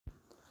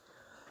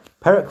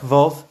Perek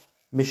Vov,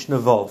 Mishnah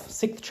Vov,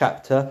 6th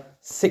chapter,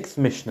 6th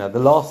Mishnah, the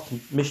last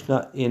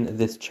Mishnah in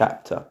this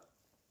chapter.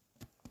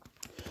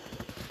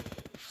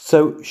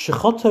 So,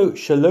 Shechoto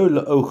Shelo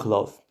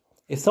Le'ochlov,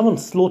 if someone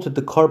slaughtered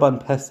the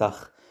Korban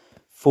Pesach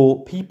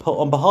for people,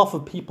 on behalf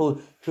of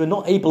people who are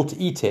not able to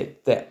eat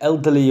it, they're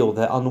elderly or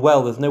they're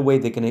unwell, there's no way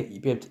they're going to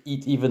be able to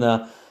eat even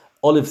a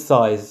olive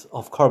size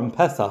of Korban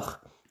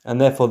Pesach,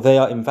 and therefore they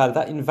are invalid.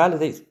 That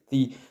invalidates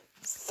the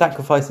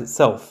sacrifice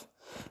itself.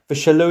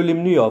 V'shelo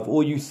limnuyov,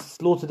 or you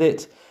slaughtered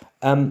it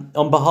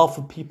on behalf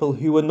of people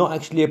who were not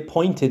actually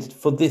appointed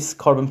for this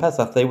Korban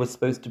Pesach. They were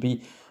supposed to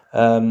be,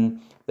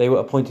 they were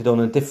appointed on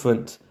a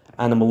different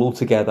animal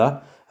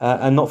altogether,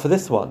 and not for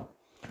this one.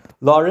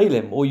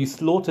 La'arelim, or you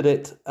slaughtered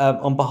it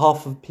on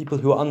behalf of people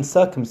who are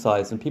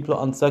uncircumcised, and people who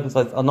are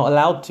uncircumcised are not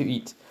allowed to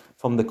eat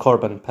from the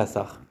Korban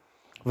Pesach.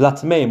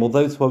 V'latameim, or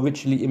those who are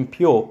ritually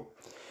impure.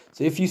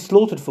 So if you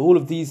slaughtered for all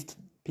of these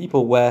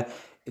people where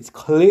it's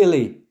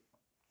clearly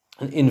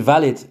an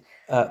invalid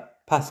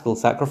paschal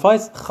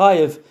sacrifice,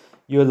 chayev,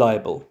 you're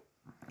liable.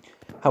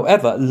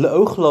 However,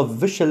 le'ochlov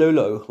v'shelo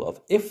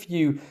le'ochlov, if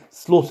you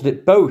slaughtered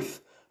it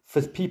both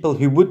for people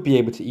who would be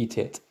able to eat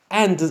it,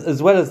 and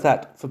as well as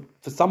that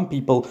for some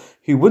people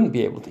who wouldn't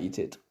be able to eat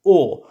it,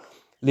 or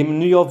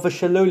limnuyov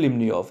v'shelo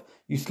limnuyov,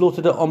 you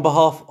slaughtered it on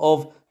behalf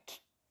of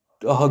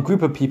a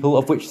group of people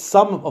of which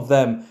some of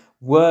them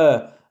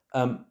were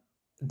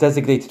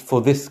designated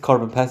for this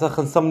Korban Pesach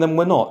and some of them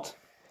were not.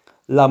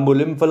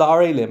 Lamulim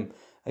v'la'arelim.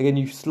 Again,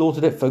 you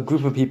slaughtered it for a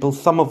group of people,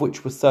 some of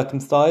which were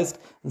circumcised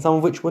and some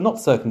of which were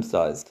not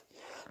circumcised.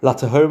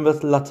 Latahorim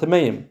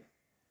v'latameim.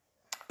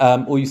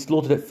 Or you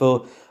slaughtered it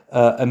for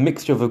a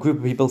mixture of a group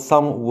of people,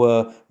 some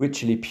were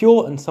ritually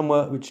pure and some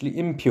were ritually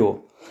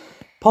impure.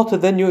 Potter,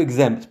 then you're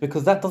exempt,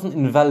 because that doesn't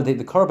invalidate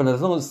the Korban.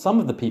 As long as some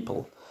of the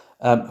people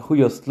who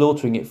you're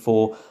slaughtering it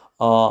for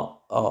are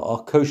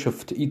kosher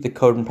to eat the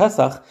Korban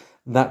Pesach,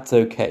 that's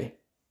okay.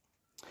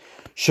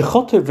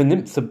 Shechoto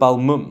v'nimtza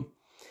balmum.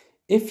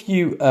 If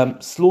you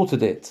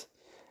slaughtered it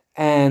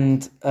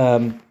and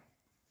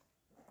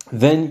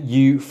then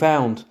you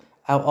found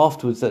out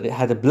afterwards that it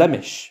had a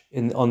blemish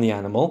on the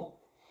animal,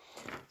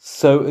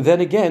 so then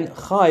again,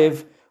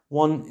 chayev,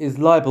 one is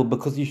liable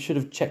because you should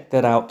have checked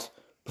that out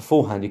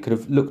beforehand. You could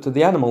have looked at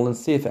the animal and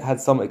see if it had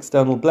some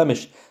external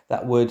blemish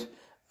that would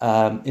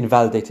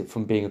invalidate it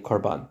from being a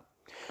korban.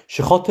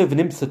 Shechoto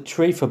v'nimtza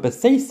treifa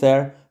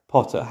b'seiser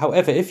potter.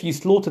 However, if you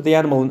slaughtered the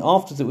animal and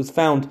afterwards it was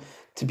found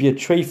to be a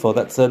treifa,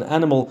 that's an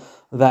animal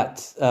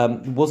that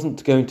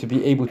wasn't going to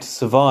be able to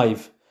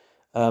survive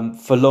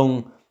for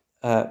long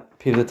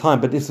period of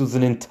time, but this was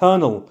an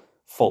internal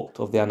fault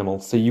of the animal,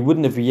 so you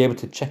wouldn't have been able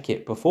to check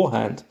it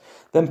beforehand,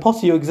 then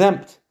potter, you're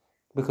exempt,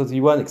 because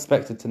you weren't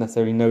expected to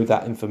necessarily know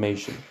that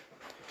information.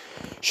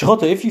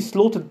 Shechota, if you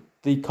slaughtered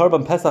the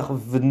Korban Pesach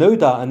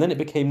v'noda, and then it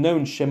became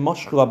known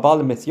shemoshchu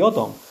abal mes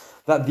yodom,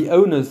 that the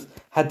owners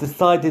had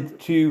decided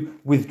to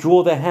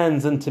withdraw their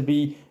hands and to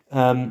be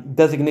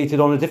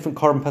designated on a different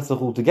Korban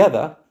Pesach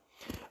altogether,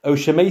 O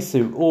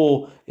shemesu,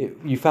 or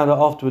you found out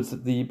afterwards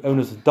that the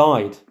owners had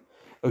died,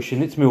 O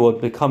shenitzmu, or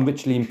become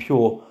ritually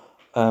impure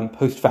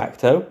post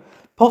facto,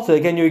 potter,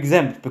 again you're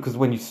exempt, because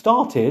when you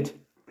started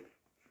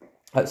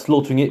at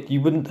slaughtering it,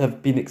 you wouldn't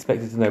have been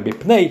expected to know.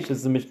 B'pnei,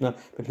 says the Mishnah,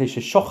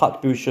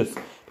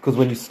 because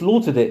when you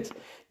slaughtered it,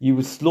 you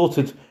were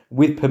slaughtered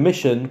with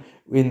permission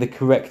in the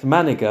correct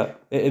manner,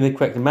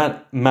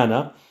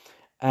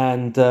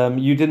 and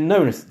you didn't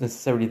know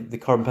necessarily that the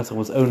Korban Pesach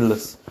was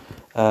ownerless,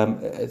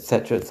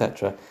 etc.,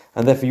 etc.,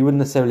 and therefore you wouldn't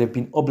necessarily have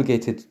been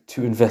obligated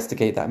to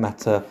investigate that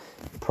matter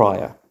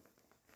prior.